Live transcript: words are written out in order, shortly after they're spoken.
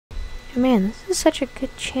Man, this is such a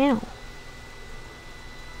good channel.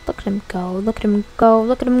 Look at him go, look at him go,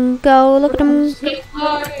 look at him go, look at him. Snip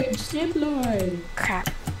Lord! Snip Lord! Crap.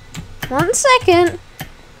 1 second.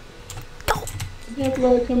 Go. Snip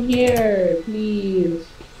Lord, come here, please.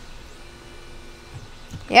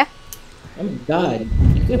 Yeah? Oh my god.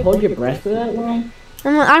 You could hold your breath for that long?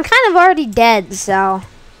 I'm kind of already dead, so.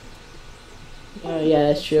 Oh yeah,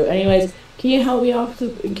 that's true. Anyways, can you help me off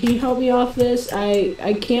this?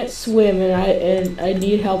 I can't swim and I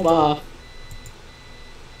need help off.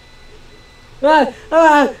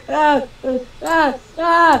 Ah!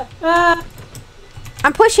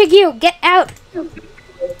 I'm pushing you. Get out.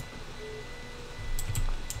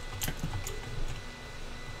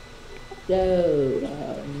 So,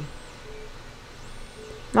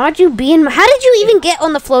 How'd you be in? How did you even get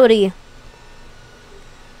on the floaty?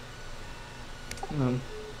 I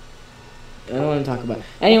don't want to talk about it.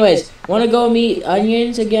 Anyways, want to go meet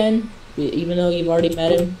Onions again? Even though you've already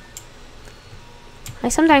met him? I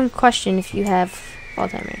sometimes question if you have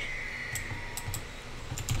Alzheimer's.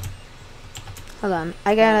 Hold on.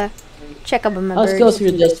 I gotta check up on my Let's birds. go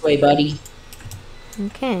through this way, buddy.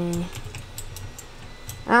 Okay.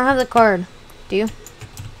 I don't have the card. Do you?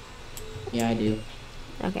 Yeah, I do.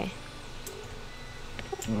 Okay.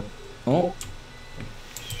 Oh.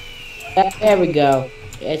 There we go.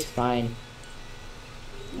 It's fine.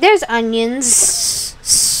 There's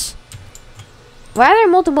onions. Why are there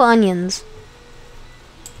multiple onions?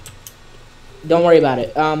 Don't worry about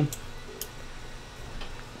it.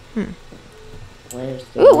 Where's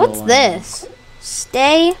the Ooh, what's little this?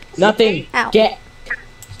 Stay Nothing. out.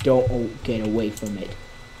 Don't get away from it.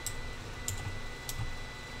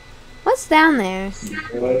 What's down there?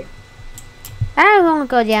 I won't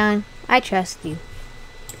go down. I trust you.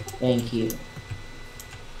 Thank you.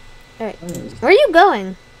 Alright. Where are you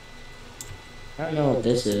going? I don't know what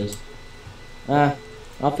this is.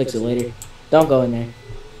 I'll fix it later. Don't go in there.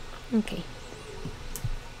 Okay.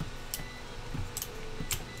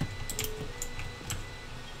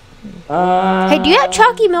 Hey, do you have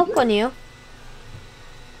chalky milk on you?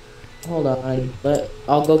 Hold on, but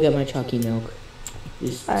I'll go get my chalky milk.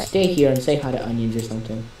 Just stay here and say hi to Onions or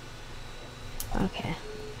something. Okay.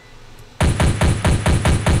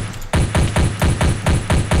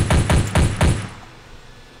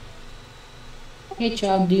 Hey,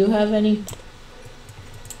 Chog, do you have any?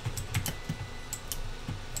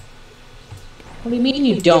 What do you mean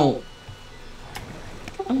you don't?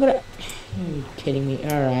 I'm gonna... Are you kidding me?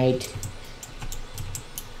 Alright.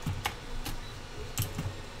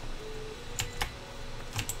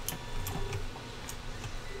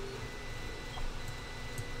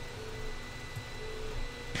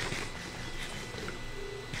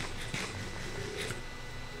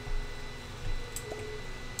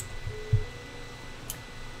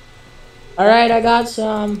 Alright, I got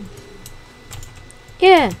some.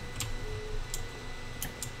 Yeah.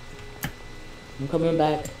 I'm coming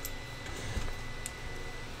back.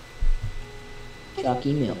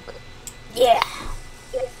 Chalky milk. Yeah.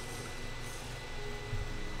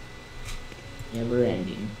 Never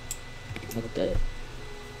ending. Look good.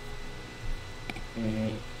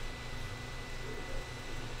 Alright.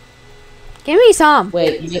 Give me some.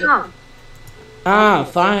 Wait, ah,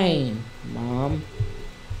 fine, Mom.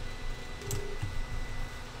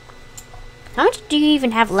 How much do you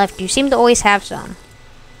even have left? You seem to always have some.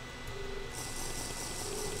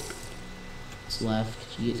 What's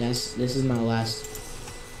left? This is my last.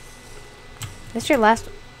 That's your last.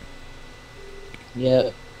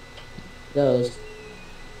 Yep. Those.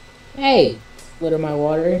 Hey! What are my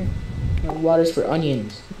water? My water's for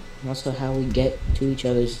onions. And also how we get to each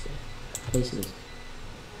other's places.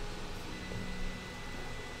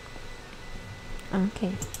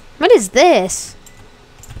 Okay. What is this?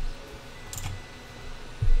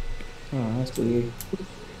 Oh, that's weird.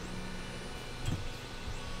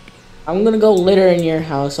 I'm gonna go litter in your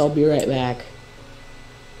house. I'll be right back.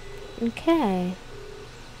 Okay.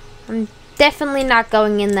 I'm definitely not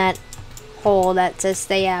going in that hole that says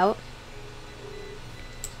stay out.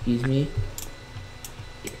 Excuse me.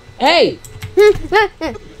 Hey!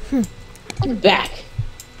 I'm back.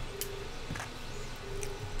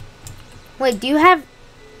 Wait, do you have...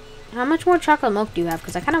 How much more chocolate milk do you have?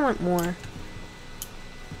 Because I kind of want more.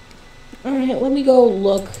 Alright, let me go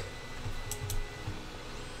look.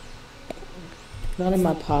 Not in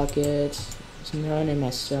my pockets. There's none in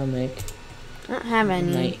my stomach. I don't have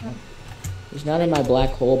any. There's none in my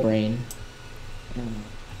black hole brain.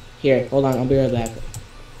 Here, hold on, I'll be right back.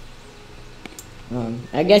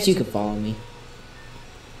 I guess you could follow me.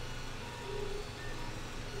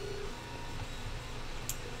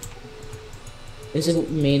 This is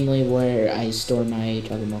mainly where I store my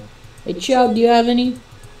chocolate milk. Hey, Chubb, do you have any?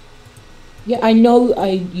 Yeah, I know.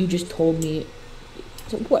 You just told me.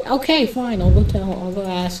 So what? Okay, fine. I'll go tell. I'll go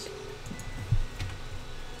ask.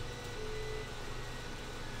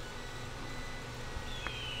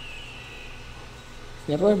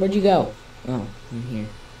 Snippler, where'd you go? Oh, I'm here.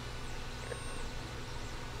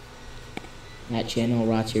 That channel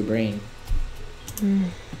rots your brain.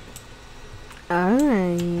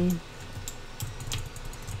 Alright.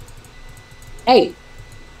 Hey,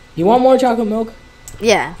 you want more chocolate milk?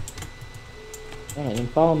 Yeah. Alright, then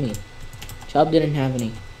follow me. Chubb didn't have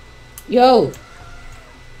any. Yo!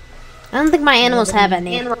 I don't think my animals have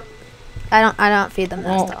any. I don't feed them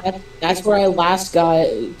that Well, stuff. that's where I last got.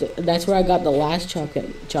 That's where I got the last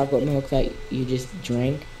chocolate milk that you just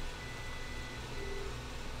drank.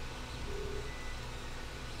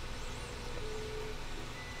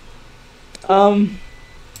 Oh.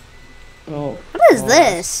 What is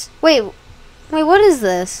this? Wait, what is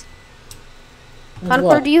this?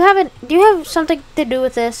 Concord, do you have something to do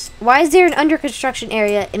with this? Why is there an under construction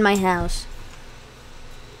area in my house?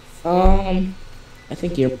 I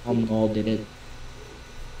think your mom all did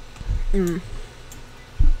it.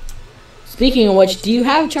 Speaking of which, do you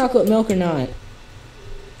have chocolate milk or not?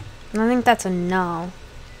 I think that's a no.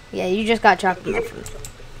 Yeah, you just got chocolate milk from me.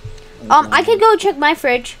 I could go check my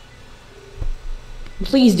fridge.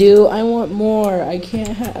 Please do. I want more. I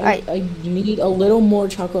can't have. Right. I need a little more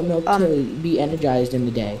chocolate milk to be energized in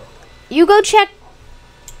the day. You go check.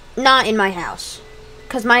 Not in my house,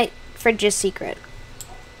 cause my fridge is secret.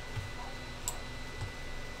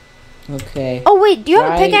 Okay. Oh wait, do you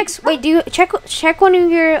have a pickaxe? Wait, do you check one of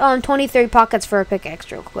your 23 pockets for a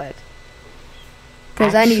pickaxe real quick?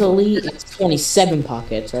 Cause actually, it's 27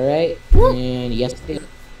 pockets. All right. Well, and yes.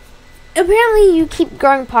 Apparently, you keep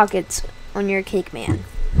growing pockets on your cake man.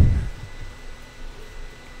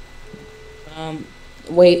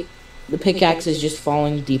 Wait. The pickaxe is just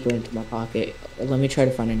falling deeper into my pocket. Let me try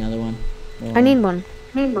to find another one. I need one.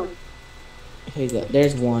 Here you go.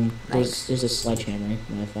 There's one. Nice. There's a sledgehammer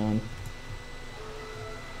that I found.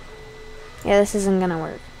 Yeah, this isn't gonna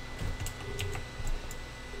work.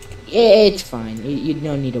 Yeah, it's fine. You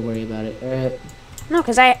don't need to worry about it. Alright. No,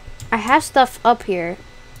 cause I have stuff up here,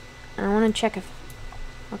 and I want to check if.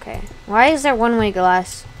 Okay. Why is there one-way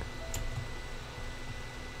glass?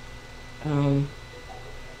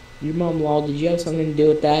 Your mom, Lol, did you have something to do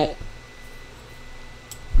with that?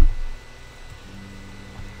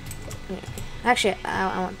 Actually,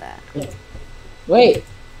 I want that. Wait,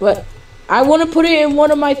 what? I want to put it in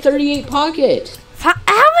one of my 38 pockets. How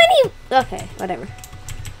many? Okay, whatever.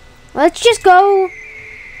 Let's just go.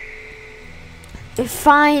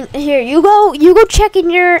 Fine. Here, you go. You go check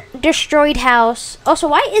in your destroyed house. Also,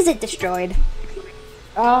 why is it destroyed?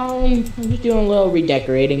 I'm just doing a little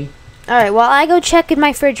redecorating. All right. Well, I go check in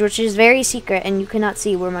my fridge, which is very secret, and you cannot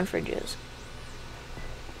see where my fridge is.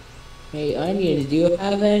 Hey, Onions, do you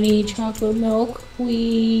have any chocolate milk,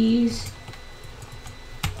 please?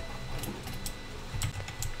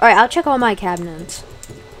 All right. I'll check all my cabinets.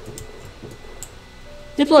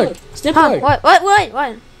 Snippler! Snippler! Huh, what?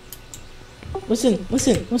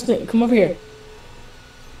 Listen, come over here.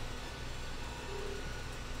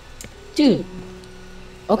 Dude.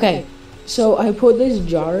 Okay, so I put this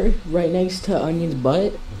jar right next to Onion's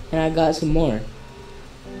butt, and I got some more.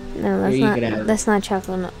 No, that's not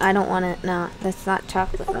chocolate milk. I don't want it. No, that's not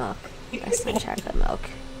chocolate milk. That's not chocolate milk.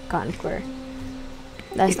 Conquer.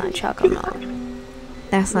 That's not chocolate milk.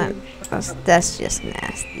 That's just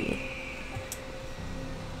nasty.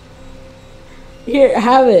 Here,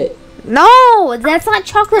 have it. No, that's not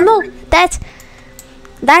chocolate milk. That's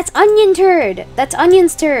onion turd. That's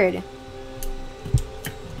onion's turd.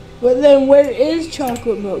 But then where is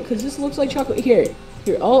chocolate milk? Because this looks like chocolate. Here,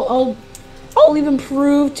 I'll even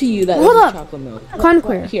prove to you that this is chocolate milk.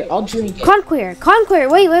 Conquer. Here, I'll drink it. Conquer.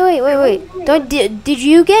 Wait. Did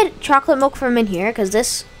you get chocolate milk from in here? Because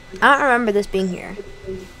this, I don't remember this being here.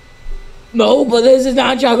 No, but this is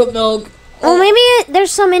not chocolate milk. Well, maybe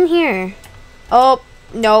there's some in here. Oh,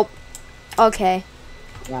 nope. Okay.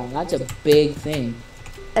 Wow, that's a big thing.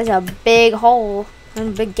 That's a big hole and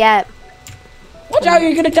a big gap. Watch out,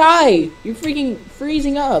 you're gonna die. You're freaking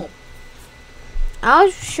freezing up.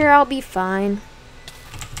 I'll be fine.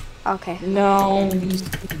 Okay. No, he's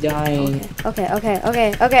dying. Okay.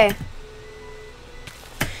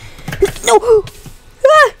 No!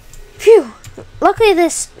 Ah! Phew. Luckily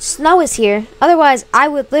this snow is here. Otherwise, I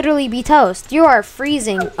would literally be toast. You are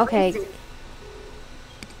freezing. Okay.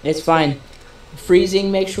 It's fine.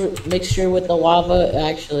 Freezing mixture with the lava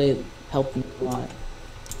actually helped me a lot.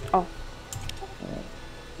 Oh.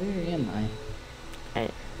 Where am I?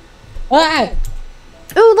 Ah!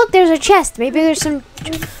 Ooh, look, there's a chest. Maybe there's some...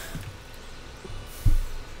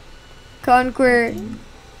 Conquer.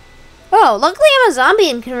 Oh, luckily I'm a zombie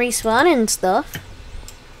and can respawn and stuff.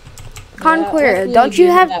 Conquer, don't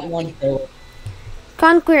you have... that one kill.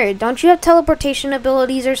 Conquer, don't you have teleportation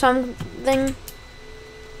abilities or something?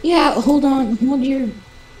 Yeah, hold on. Hold your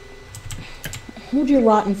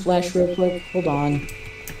rotten flesh real quick. Hold on.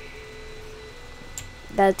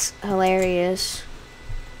 That's hilarious.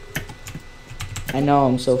 I know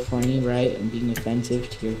I'm so funny, right? I'm being offensive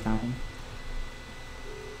to your kind.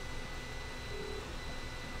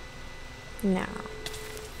 No.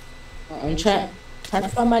 I'm trying to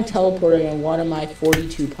find my teleporter in one of my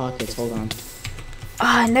 42 pockets. Hold on.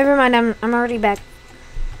 Ah, never mind. I'm already back.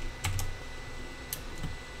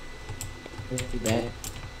 Already back.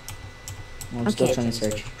 I'm still trying to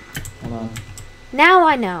search. Hold on. Now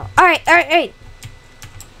I know. All right.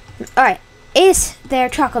 Is there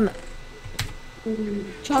chocolate milk?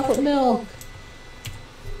 Chocolate milk.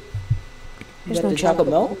 There's no chocolate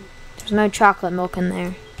milk. There's no chocolate milk in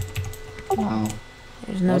there. Oh.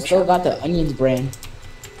 There's no. I still got the onions brand.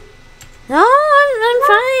 No, I'm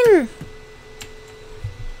fine.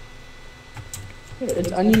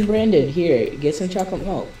 It's onion branded. Here, get some chocolate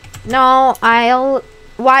milk. No, I'll.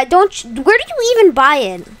 Why don't you? Where do you even buy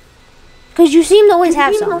it? Because you seem to always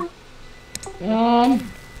have some. Well,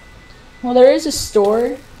 there is a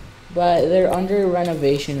store, but they're under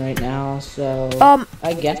renovation right now, so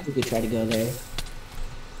I guess we could try to go there.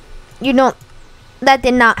 You don't. That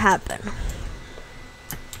did not happen.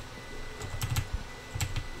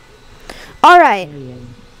 All right.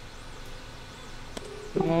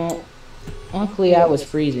 Well, luckily I was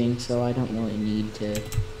freezing, so I don't really need to.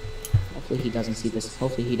 Hopefully he doesn't see this.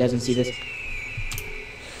 Hopefully he doesn't see this.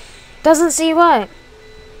 Doesn't see what?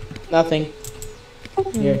 Nothing.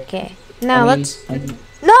 Here. Okay. Now onions, let's.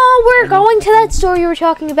 No, we're going to that store you were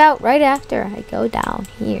talking about right after I go down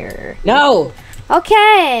here. No.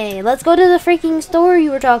 Okay, let's go to the freaking store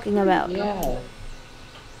you were talking about. Yeah.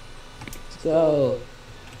 So,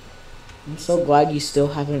 I'm so glad you still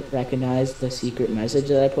haven't recognized the secret message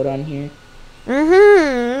that I put on here.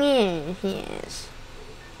 Yes.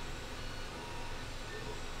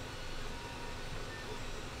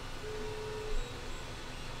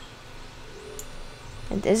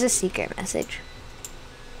 And there's a secret message.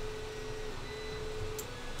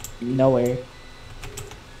 Nowhere.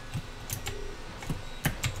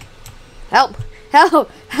 Help!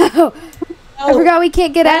 Help! Help! I forgot we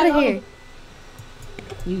can't get out of here.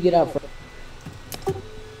 You get out first.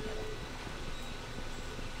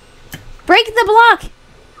 Break the block!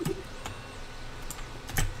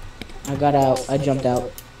 I got out. I jumped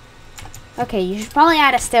out. Okay, you should probably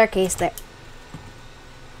add a staircase there.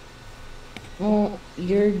 Well,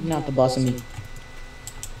 you're not the boss of me.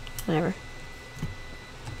 Whatever.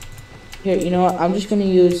 Here, you know what? I'm just gonna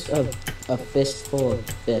use a fistful of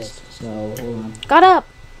fist. So, hold on. Got up!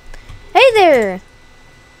 Hey there!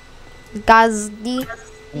 Gazdi.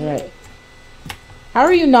 Alright. How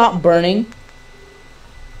are you not burning?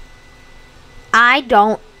 I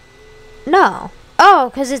don't know. Oh,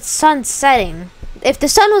 because it's sun setting. If the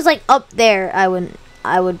sun was like up there,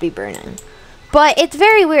 I would be burning. But it's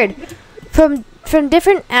very weird. From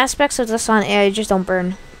different aspects of the sun, I just don't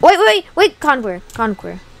burn. Wait, Conquer.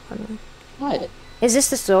 What? Is this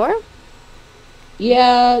the store?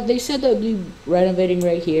 Yeah, they said that they'd be renovating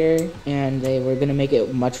right here, and they were gonna make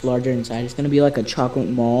it much larger inside. It's gonna be like a chocolate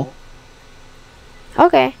mall.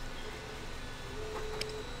 Okay.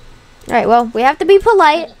 Alright, well, we have to be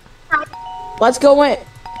polite. Let's go in.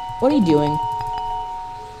 What are you doing?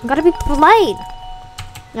 Gotta be polite.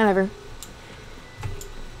 Whatever.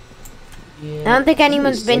 Yeah, I don't think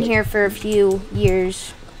anyone's been here for a few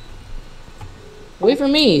years. Wait for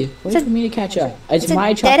me. Wait for me to catch up. It's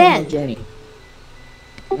my chocolate journey.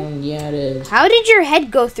 Yeah, it is. How did your head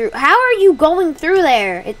go through? How are you going through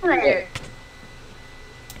there?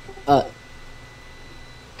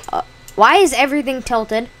 Why is everything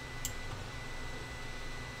tilted?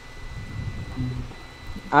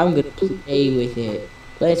 I'm gonna play with it.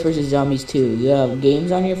 Plants vs. Zombies 2. You have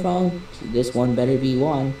games on your phone? So this one better be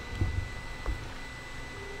one.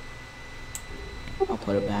 I'll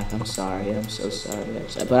put it back. I'm sorry. I'm so sorry.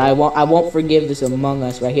 But I won't forgive this Among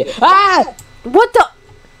Us right here. Ah! What the?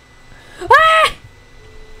 Ah!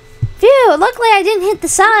 Phew, luckily I didn't hit the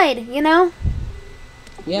side, you know?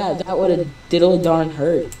 Yeah, that would have diddle darn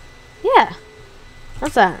hurt. Yeah.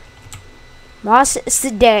 What's that? Moss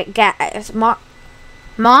Stigak.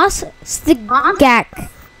 Moss Stigak.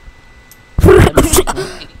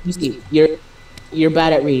 You see, you're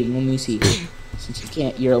bad at reading. Let me see. Since you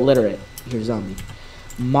can't, you're illiterate. You're a zombie.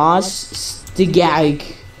 Moss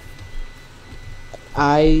Stigag.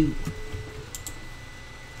 I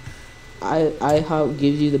how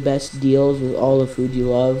gives you the best deals with all the food you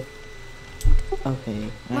love. Okay.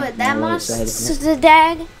 What, that moss is a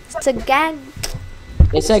dag? It's a gag?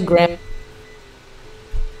 It said Graham.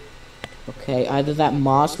 Okay, either that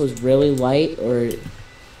moss was really light or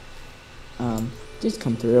just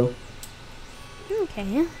come through.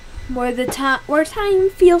 Okay. Where time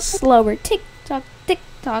feels slower. Tick tock, tick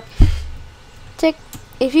tock. Tick.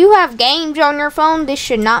 If you have games on your phone, this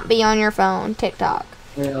should not be on your phone. Tick tock.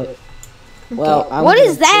 Right. Well, Okay. What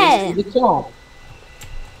is that?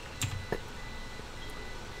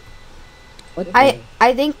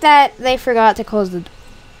 I think that they forgot to close the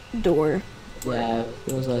door. Yeah, it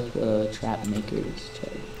feels like trap makers.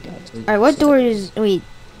 Alright, what door is... Wait.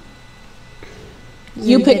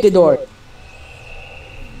 You pick the door.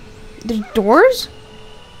 There's doors?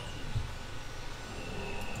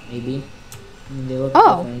 Maybe. They look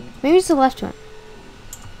different. Maybe it's the left one.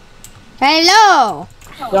 Hello!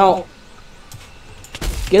 Don't.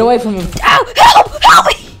 Get away from him. Ow! Help! Help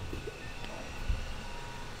me!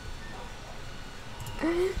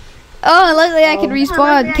 Oh, luckily I can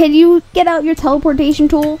respawn. Can you get out your teleportation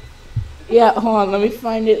tool? Yeah, hold on. Let me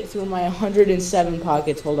find it through my 107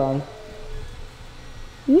 pockets. Hold on.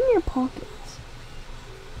 In your pockets.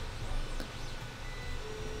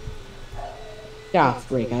 Ah,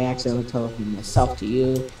 freak. I accidentally teleported myself to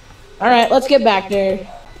you. Alright, let's get back there.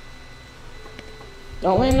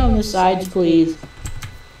 Don't land on the sides, please.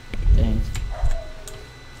 Thanks.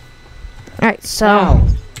 Alright, so... Wow.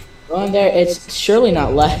 Go in there. It's surely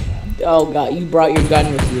not left. Oh, God. You brought your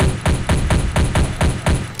gun with you.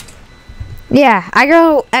 Yeah, I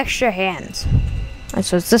go extra hands. Alright,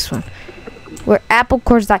 so it's this one. Where apple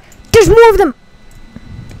cores die. There's more of them!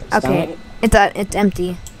 Okay, it's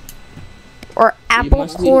empty. Or apple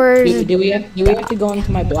cores... Do we have to go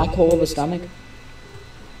into my black hole of a stomach?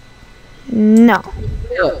 No.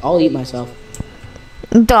 I'll eat myself.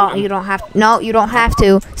 Don't. You don't have to. No, you don't have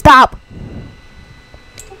to. Stop!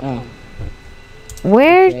 Oh.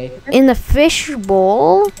 Where Okay. in the fish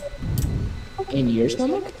bowl? In your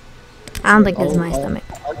stomach? I don't think it's my stomach.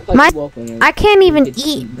 I I can't even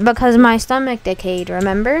eat because my stomach decayed,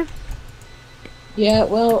 remember? Yeah,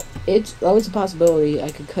 well, it's always a possibility.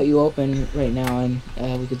 I could cut you open right now and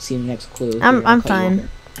we could see the next clue. I'm fine.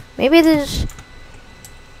 Maybe there's...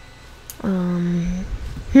 I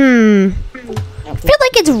feel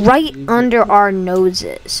like it's right under our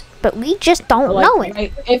noses, but we just don't know it.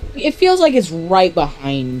 Right, it feels like it's right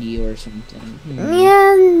behind you or something.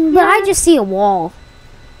 Yeah, but I just see a wall.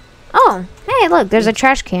 Oh, hey, look, there's a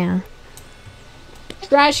trash can.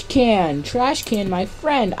 Trash can, my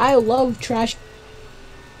friend. I love trash.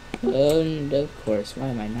 And of course, why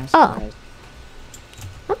am I not surprised?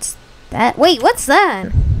 What's that? Wait, what's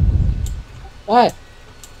that? What?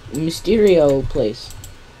 Mysterio place.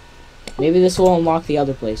 Maybe this will unlock the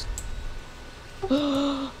other place.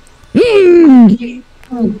 Whoa.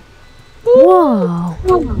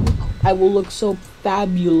 I will look so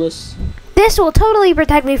fabulous. This will totally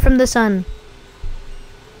protect me from the sun.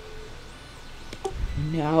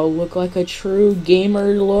 Now look like a true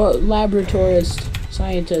gamer laboratorist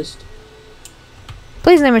scientist.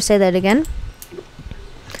 Please never say that again.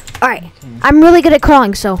 Alright, okay. I'm really good at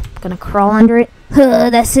crawling, so I'm gonna crawl under it.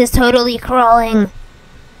 This is totally crawling.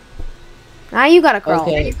 Now you gotta crawl.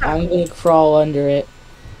 Okay, I'm gonna crawl under it.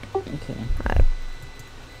 Okay. Right.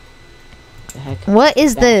 The heck? What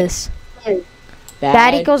is this?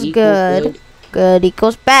 Bad equals good. Good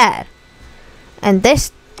equals bad. And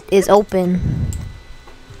this is open.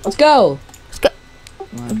 Let's go. Let's go.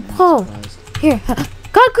 Oh, here.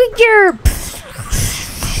 Concrete gear.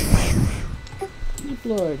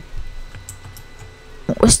 Lord.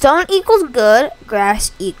 Stone equals good.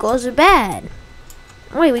 Grass equals bad.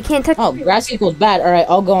 Wait, we can't touch. Oh, grass equals bad. All right,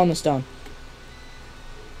 I'll go on the stone.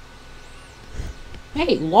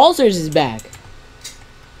 Hey, Walzers is back.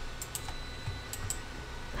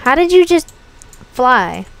 How did you just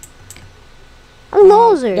fly? Oh,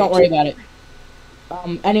 Walzers. Don't worry about it.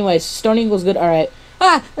 Anyways, stone equals good. All right.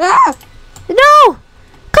 Ah! No!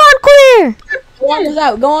 Can't clear! Go on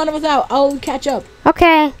without. Go on without. I'll catch up.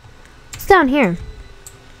 Okay. It's down here.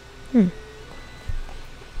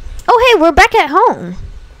 Oh, hey, we're back at home.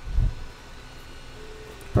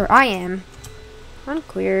 Where I am.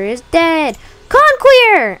 Conquer is dead.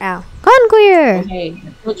 Conquer! Ow. Conquer! Okay,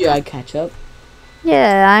 I told you I'd catch up.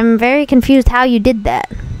 Yeah, I'm very confused how you did that.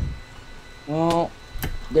 Well,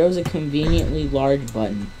 there was a conveniently large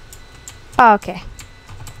button. Oh, okay.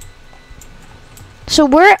 So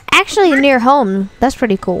we're actually near home. That's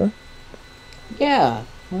pretty cool. Yeah,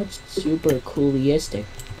 that's super coolistic.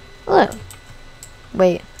 Look.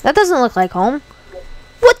 Wait, that doesn't look like home.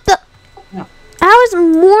 What the? No. How is it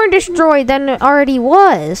more destroyed than it already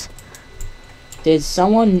was? Did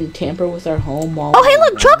someone tamper with our home while? Oh, hey,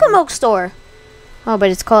 look, chocolate milk store. Oh, but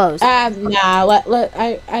it's closed. Nah.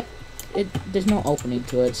 There's no opening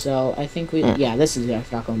to it, so I think we. Yeah, this is our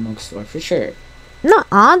chocolate milk store for sure.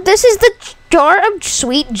 Nuh-uh, this is the jar of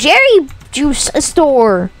sweet jerry juice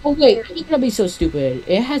store. Oh wait, you're gonna be so stupid.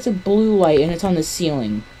 It has a blue light and it's on the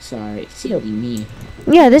ceiling. Sorry, silly me.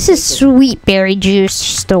 Yeah, this is sweet berry juice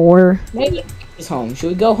store. Maybe it's home. Should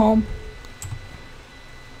we go home?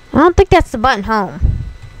 I don't think that's the button home.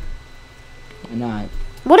 Why not?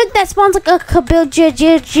 What if that spawns like a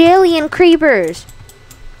bajillion creepers?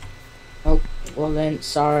 Oh, well then,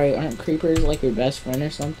 sorry. Aren't creepers like your best friend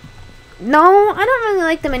or something? No, I don't really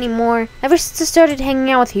like them anymore. Ever since I started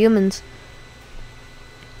hanging out with humans.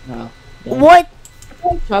 No. What?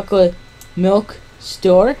 Chocolate milk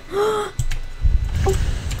store?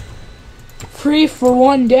 Free for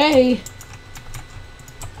 1 day.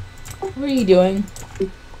 What are you doing?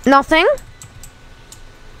 Nothing?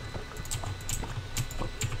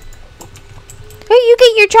 Hey, you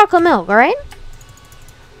get your chocolate milk, alright?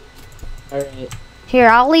 Alright. Here,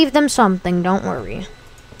 I'll leave them something, don't worry.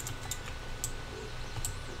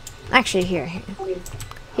 Actually, here.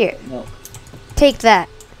 Milk. Take that.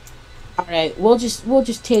 Alright, we'll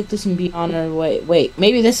just take this and be on our way. Wait,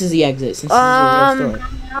 maybe this is the exit since this is a real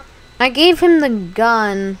store. I gave him the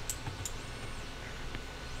gun.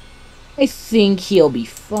 I think he'll be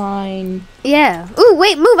fine. Yeah. Ooh,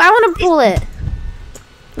 wait, move. I want to pull it.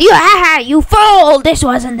 You fool! This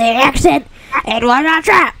wasn't the exit. It was a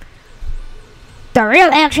trap. The real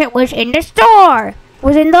exit was in the store.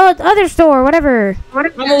 Was in the other store, whatever.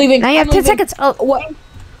 I'm leaving. Now you have 10 seconds. Oh, What?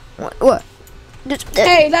 what?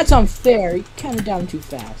 Hey, that's unfair. You counted down too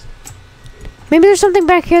fast. Maybe there's something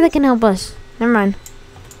back here that can help us. Never mind.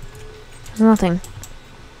 There's nothing.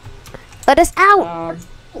 Let us out.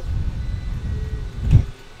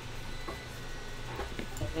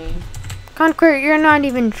 Conquer, you're not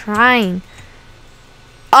even trying.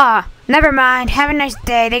 Never mind. Have a nice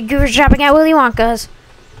day. Thank you for shopping at Willy Wonka's.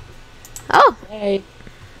 Oh, Hey.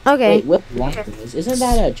 okay. Wait, Willy Wonka's? Isn't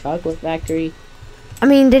that a chocolate factory? I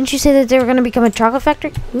mean, didn't you say that they were going to become a chocolate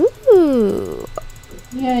factory? Ooh.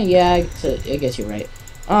 Yeah, I guess you're right.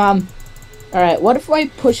 Alright, what if I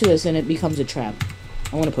push this and it becomes a trap?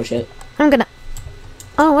 I want to push it. I'm gonna...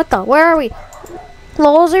 Oh, what the? Where are we?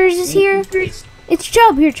 Lolzers is here? It's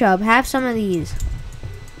Chubb. Here, Chubb. Have some of these.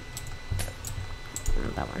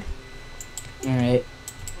 That one. Alright.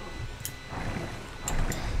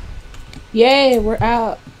 Yay, we're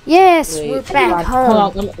out. Yes, Wait, we're back home.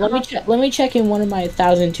 Hold on, let me check. Let me check in one of my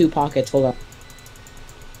 1,002 pockets. Hold on.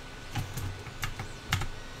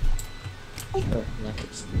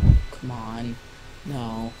 Come on.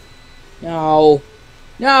 No.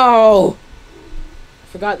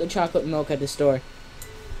 Forgot the chocolate milk at the store.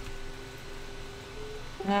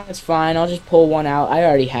 That's fine. I'll just pull one out. I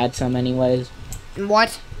already had some anyways.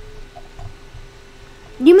 What?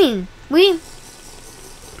 You mean we're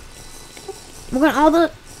going all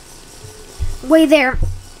the way there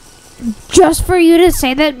just for you to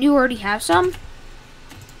say that you already have some?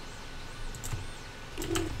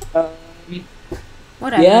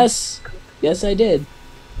 Whatever. Yes, I did.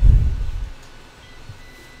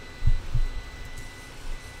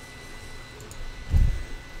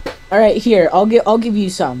 All right, here. I'll give you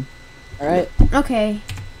some. All right. Okay.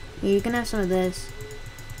 Yeah, you can have some of this.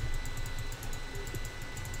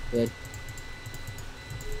 Good.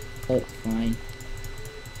 That's fine.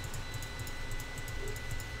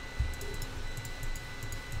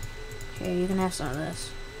 Okay, you can have some of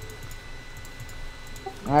this.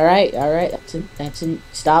 All right. That's it.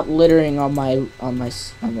 Stop littering on my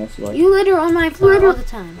floor. You litter on my floor all the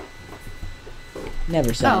time.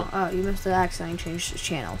 Never said. Oh, you must have accidentally changed the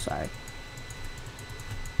channel. Sorry.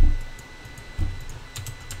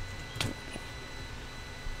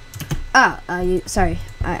 Sorry.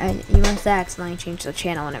 You must have accidentally changed the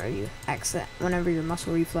channel whenever your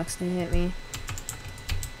muscle reflex didn't hit me.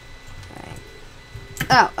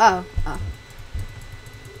 Alright. Oh.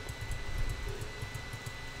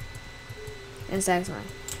 It's accidentally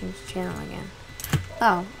changed the channel again.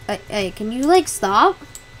 Oh, hey, can you like stop?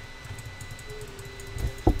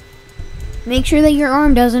 Make sure that your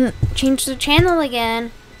arm doesn't change the channel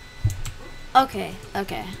again. Okay.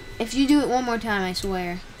 If you do it one more time, I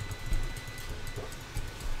swear.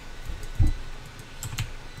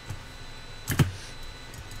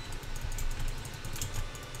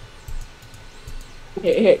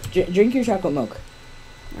 Here, drink your chocolate milk.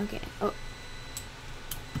 Okay. Oh.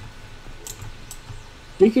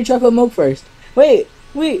 Drink your chocolate milk first. Wait,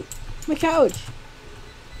 my couch.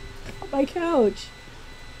 My couch.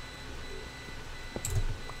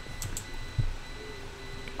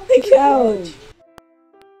 My couch.